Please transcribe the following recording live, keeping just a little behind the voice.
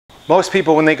most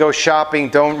people when they go shopping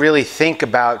don't really think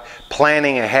about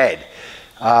planning ahead.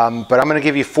 But I'm going to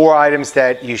give you 4 items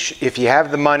that if you have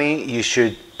the money, you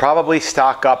should probably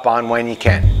stock up on when you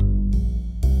can.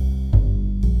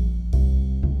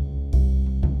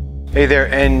 Hey there,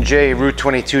 NJ,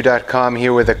 Route22.com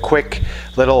here with a quick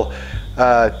little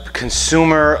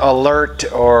consumer alert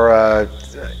or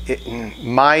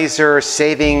miser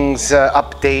savings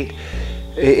update.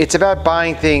 It's about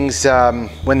buying things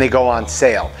when they go on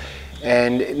sale.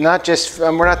 And not just,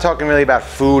 we're not talking really about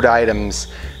food items,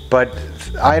 but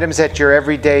items at your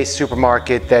everyday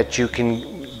supermarket that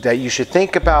you should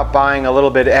think about buying a little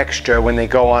bit extra when they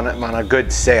go on a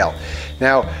good sale.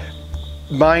 Now,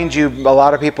 mind you, a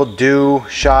lot of people do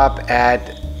shop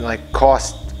at like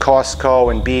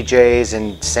Costco and BJ's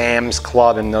and Sam's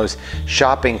Club and those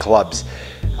shopping clubs.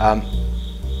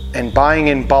 And buying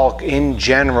in bulk in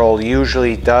general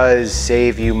usually does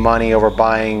save you money over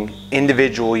buying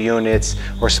individual units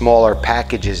or smaller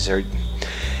packages or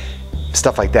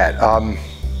stuff like that.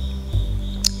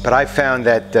 But I found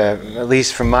that, at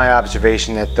least from my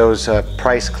observation, that those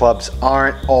price clubs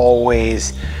aren't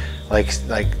always like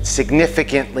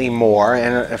significantly more.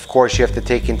 And of course you have to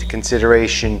take into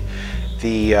consideration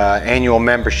the annual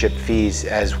membership fees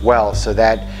as well, so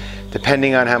that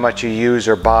depending on how much you use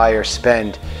or buy or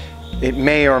spend, it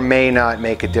may or may not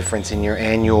make a difference in your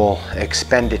annual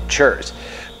expenditures.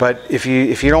 But if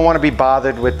you don't want to be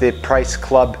bothered with the price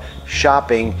club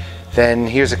shopping, then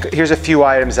here's a few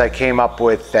items I came up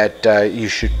with that you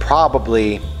should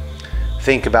probably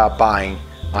think about buying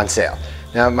on sale.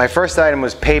 Now, my first item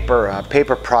was paper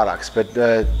products, but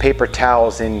paper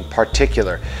towels in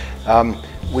particular.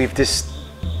 We've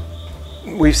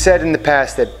said in the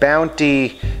past that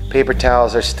Bounty paper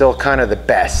towels are still kind of the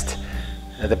best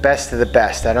of the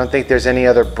best. I don't think there's any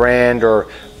other brand or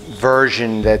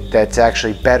version that's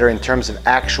actually better in terms of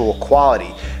actual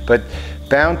quality. But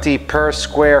Bounty per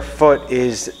square foot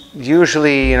is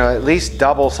usually, at least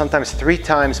double, sometimes 3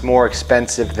 times more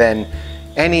expensive than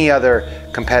any other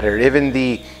competitor. Even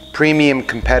the premium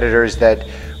competitors that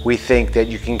we think that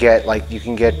you can get, like you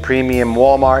can get premium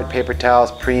Walmart paper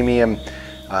towels, premium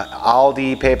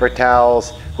Aldi paper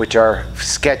towels, which are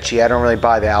sketchy. I don't really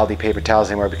buy the Aldi paper towels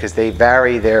anymore because they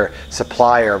vary their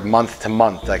supplier month to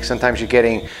month. Like sometimes you're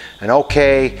getting an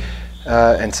okay,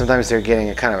 and sometimes they're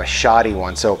getting a kind of a shoddy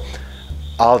one. So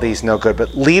Aldi's no good. But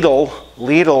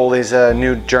Lidl is a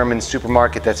new German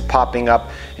supermarket that's popping up,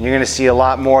 and you're going to see a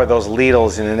lot more of those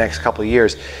Lidls in the next couple of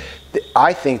years.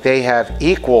 I think they have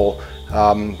equal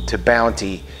to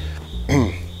Bounty.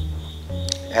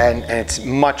 And it's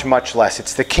much less.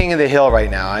 It's the king of the hill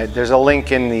right now. There's a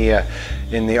link in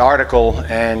the article,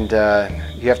 and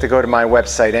you have to go to my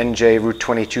website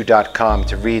njroute22.com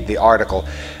to read the article.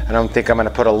 I don't think I'm going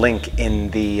to put a link in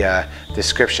the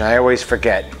description. I always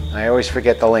forget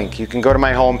the link. You can go to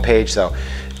my home page though.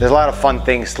 There's a lot of fun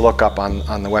things to look up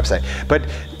on the website. But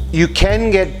you can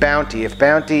get Bounty. If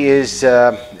Bounty is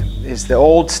the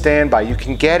old standby, you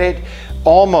can get it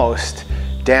almost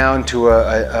down to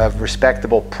a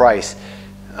respectable price.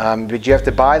 But you have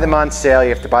to buy them on sale. You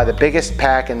have to buy the biggest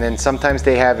pack, and then sometimes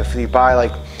they have, if you buy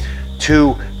like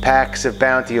 2 packs of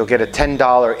Bounty, you'll get a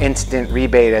 $10 instant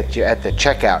rebate at the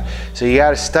checkout. So you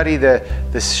got to study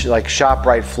this like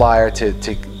ShopRite flyer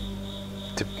to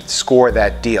score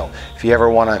that deal. If you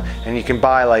ever want to, and you can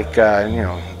buy like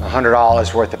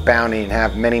 $100 worth of Bounty and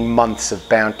have many months of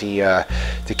Bounty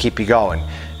to keep you going.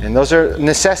 And those are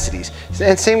necessities.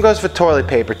 And same goes for toilet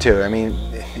paper too. I mean,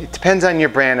 it depends on your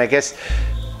brand. I guess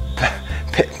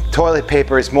toilet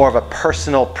paper is more of a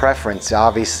personal preference,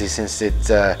 obviously, since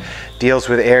it deals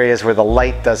with areas where the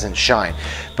light doesn't shine.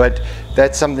 But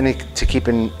that's something to keep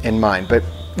in mind. But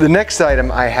the next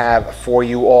item I have for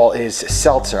you all is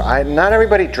seltzer. Not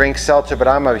everybody drinks seltzer, but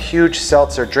I'm a huge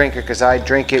seltzer drinker because I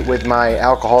drink it with my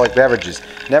alcoholic beverages.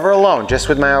 Never alone, just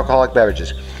with my alcoholic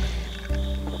beverages.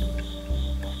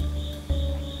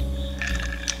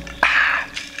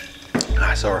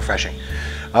 So refreshing.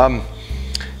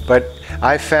 But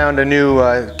I found a new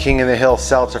King of the Hill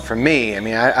seltzer for me. I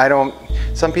mean, I don't,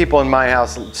 some people in my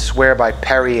house swear by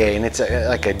Perrier, and it's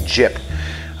like a jip.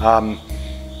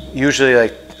 Usually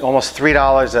like almost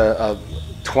 $3 a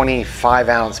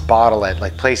 25-ounce bottle at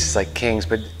like places like King's,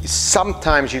 but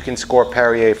sometimes you can score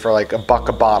Perrier for like $1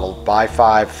 a bottle, buy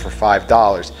 5 for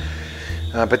 $5.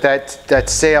 But that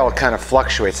sale kind of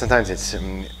fluctuates. Sometimes it's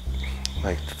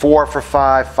like 4 for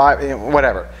 5,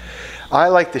 whatever. I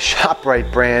like the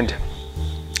ShopRite brand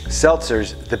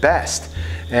seltzers the best.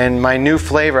 And my new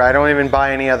flavor, I don't even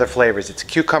buy any other flavors. It's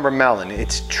cucumber melon.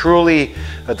 It's truly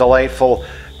a delightful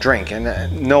drink,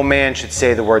 and no man should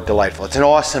say the word delightful. It's an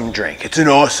awesome drink. It's an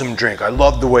awesome drink. I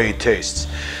love the way it tastes.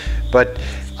 But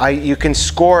you can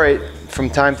score it from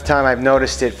time to time. I've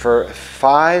noticed it for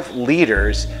 5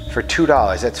 liters for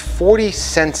 $2. That's 40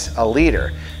 cents a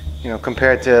liter, you know,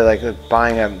 compared to like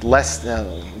buying a less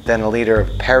than a liter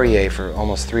of Perrier for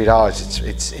almost $3.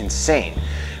 It's insane.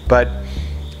 But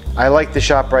I like the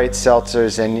ShopRite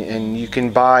seltzers, and you can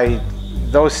buy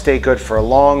those. Stay good for a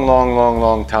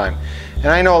long time. And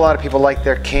I know a lot of people like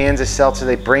their cans of seltzer.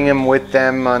 They bring them with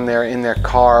them in their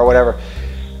car or whatever.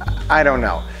 I don't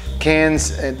know.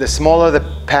 Cans, the smaller the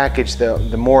package,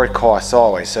 the more it costs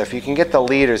always. So if you can get the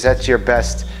liters, that's your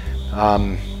best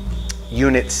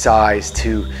unit size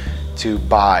to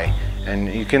buy,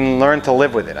 and you can learn to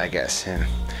live with it, I guess. Yeah.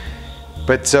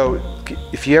 But so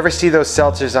if you ever see those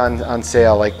seltzers on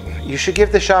sale, like, you should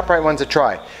give the ShopRite ones a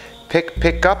try.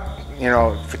 Pick up, you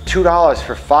know, for $2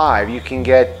 for 5, you can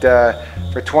get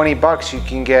for 20 bucks you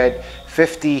can get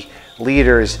 50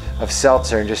 liters of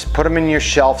seltzer, and just put them in your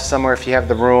shelf somewhere if you have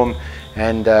the room,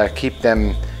 and keep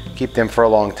them for a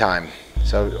long time.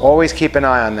 So always keep an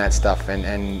eye on that stuff,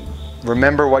 and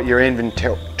remember what your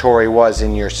inventory was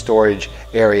in your storage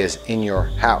areas in your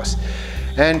house.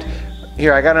 And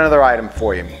here, I got another item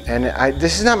for you, and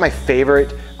this is not my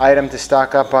favorite item to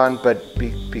stock up on, but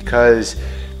because,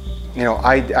 you know,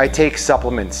 I take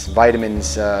supplements,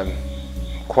 vitamins,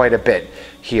 quite a bit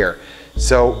here.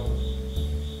 So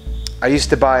I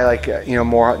used to buy, like, you know,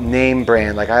 more name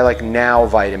brand. Like, I like Now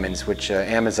vitamins, which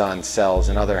Amazon sells,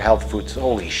 and other health foods.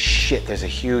 Holy shit! There's a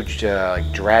huge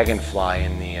like dragonfly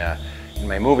in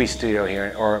my movie studio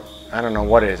here, or I don't know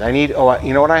what it is. I need. Oh,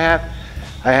 you know what I have?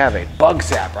 I have a bug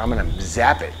zapper. I'm gonna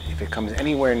zap it if it comes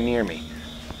anywhere near me.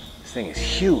 This thing is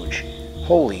huge.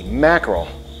 Holy mackerel!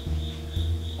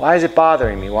 Why is it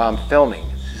bothering me while I'm filming?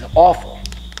 This is awful.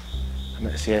 I'm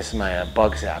gonna see. This is my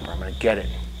bug zapper. I'm gonna get it.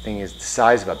 Thing is the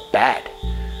size of a bat.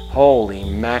 Holy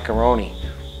macaroni.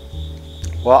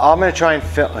 Well, I'm gonna try and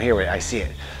film. Oh, here, wait, I see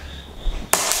it.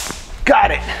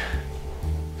 Got it.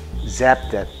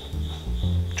 Zapped that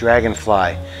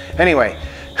dragonfly. Anyway,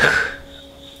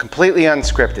 completely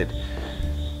unscripted.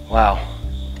 Wow,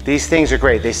 these things are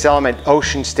great. They sell them at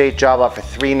Ocean State Job Lot for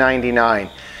 $3.99,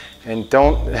 and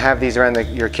don't have these around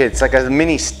your kids. It's like a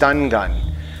mini stun gun.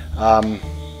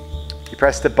 You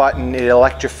press the button, it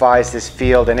electrifies this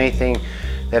field, and anything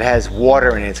that has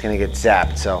water in it, it's going to get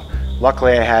zapped. So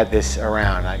luckily I had this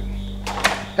around.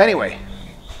 Anyway,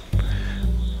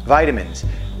 vitamins.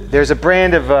 There's a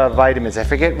brand of vitamins, I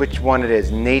forget which one it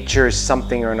is, Nature's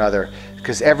something or another,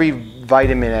 because every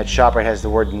vitamin at ShopRite has the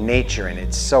word nature in it.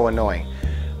 It's so annoying.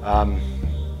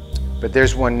 But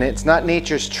there's one, it's not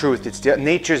Nature's Truth, it's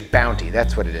Nature's Bounty,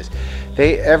 that's what it is.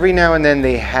 Every now and then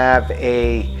they have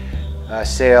a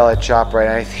sale at ShopRite.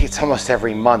 I think it's almost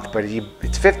every month, but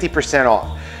it's 50%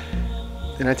 off.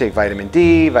 And I take vitamin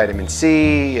D, vitamin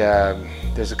C,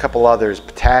 there's a couple others,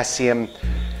 potassium.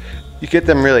 You get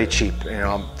them really cheap, you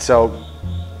know. So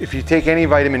if you take any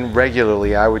vitamin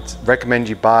regularly, I would recommend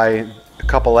you buy a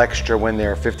couple extra when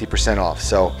they're 50% off.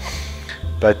 So,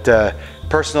 but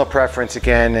personal preference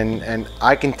again, and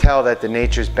I can tell that the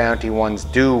Nature's Bounty ones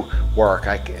do work.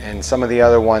 And some of the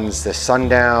other ones, the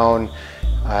Sundown,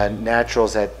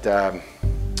 Naturals at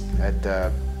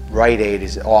Rite Aid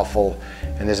is awful,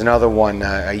 and there's another one,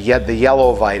 the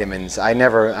yellow vitamins. I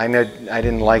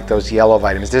didn't like those yellow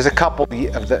vitamins. There's a couple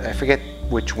of I forget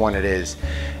which one it is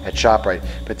at ShopRite,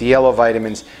 but the yellow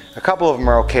vitamins, a couple of them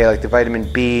are okay. Like the vitamin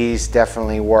Bs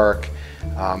definitely work,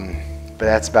 but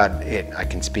that's about it. I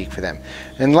can speak for them.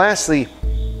 And lastly,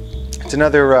 it's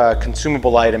another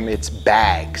consumable item. It's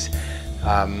bags.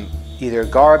 Either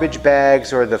garbage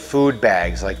bags or the food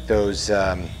bags, like those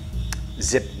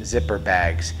zipper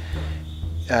bags.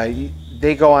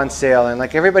 They go on sale, and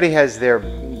like everybody has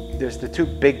there's the two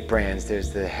big brands.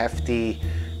 There's the Hefty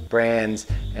brands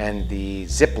and the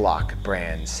Ziploc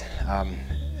brands.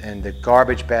 And the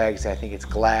garbage bags, I think it's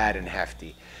Glad and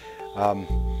Hefty.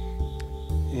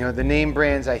 You know, the name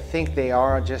brands, I think they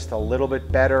are just a little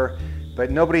bit better, but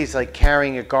nobody's like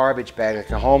carrying a garbage bag like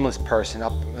a homeless person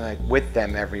up like with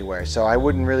them everywhere. So I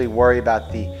wouldn't really worry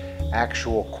about the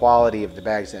actual quality of the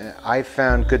bags. I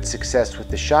found good success with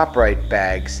the ShopRite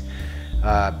bags,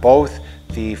 both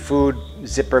the food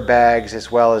zipper bags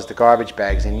as well as the garbage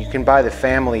bags. And you can buy the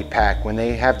family pack. When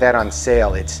they have that on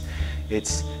sale, it's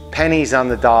pennies on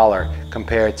the dollar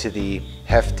compared to the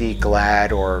Hefty,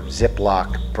 Glad, or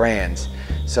Ziploc brands.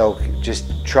 So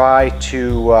just try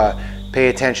to pay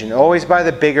attention. Always buy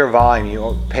the bigger volume.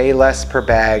 You pay less per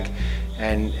bag,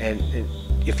 and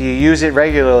if you use it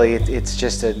regularly, it's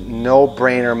just a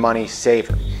no-brainer money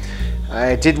saver.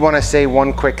 I did want to say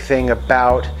one quick thing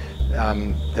about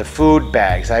the food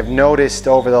bags. I've noticed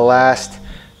over the last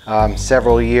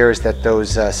several years that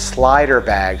those slider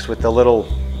bags with the little,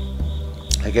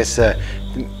 I guess,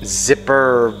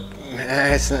 zipper,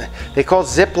 they call it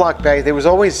Ziploc bags. There was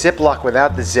always Ziploc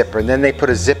without the zipper, and then they put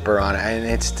a zipper on it, and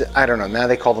it's, I don't know, now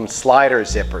they call them slider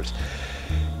zippers.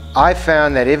 I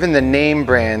found that even the name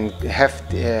brand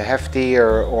Hefty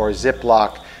or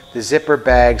Ziploc, the zipper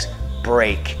bags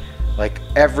break. Like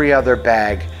every other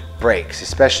bag breaks,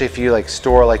 especially if you like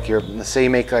store like your, let's say you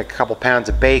make like a couple pounds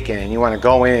of bacon and you want to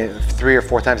go in it 3 or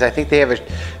 4 times. I think they have an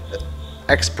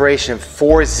expiration of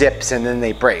 4 zips and then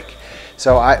they break.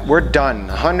 So we're done,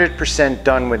 100%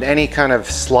 done with any kind of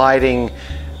sliding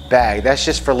bag. That's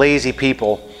just for lazy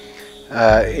people.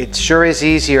 It sure is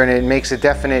easier and it makes a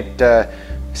definite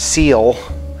seal,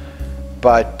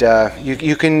 but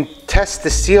you can test the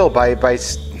seal by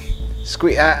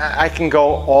squeeze. I can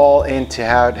go all into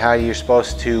how you're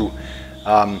supposed to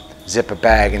zip a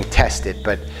bag and test it,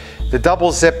 but the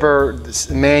double zipper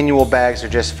manual bags are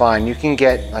just fine. You can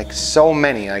get like so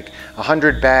many, like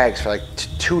 100 bags for like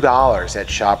 $2 at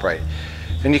ShopRite,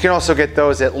 and you can also get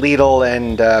those at Lidl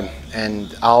and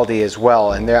Aldi as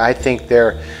well. And I think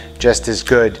they're just as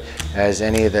good as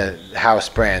any of the house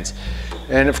brands.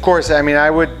 And of course, I mean,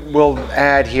 will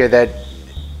add here that,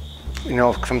 you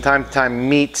know, from time to time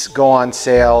meats go on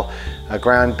sale,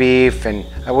 ground beef, and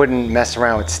I wouldn't mess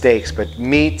around with steaks, but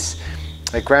meats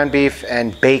like ground beef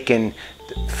and bacon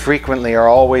frequently are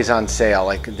always on sale.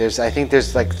 Like I think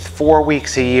there's like 4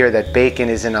 weeks a year that bacon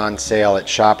isn't on sale at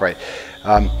ShopRite.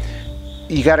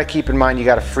 You got to keep in mind you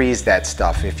got to freeze that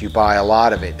stuff if you buy a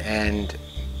lot of it, and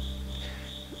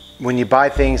when you buy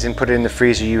things and put it in the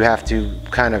freezer, you have to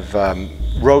kind of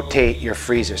rotate your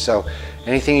freezer. So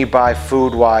anything you buy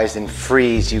food-wise and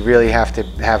freeze, you really have to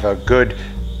have a good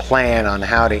plan on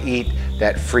how to eat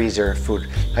that freezer food.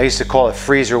 I used to call it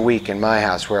freezer week in my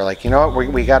house, where like, you know what,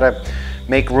 we gotta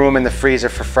make room in the freezer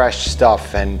for fresh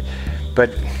stuff,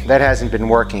 but that hasn't been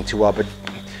working too well. But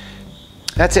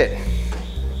that's it.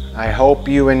 I hope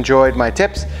you enjoyed my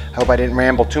tips. I hope I didn't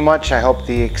ramble too much. I hope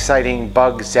the exciting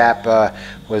bug zap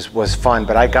was fun,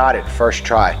 but I got it first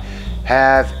try.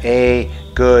 Have a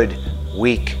good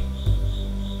week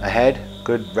ahead,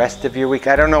 good rest of your week.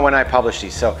 I don't know when I publish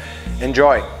these, so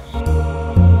enjoy.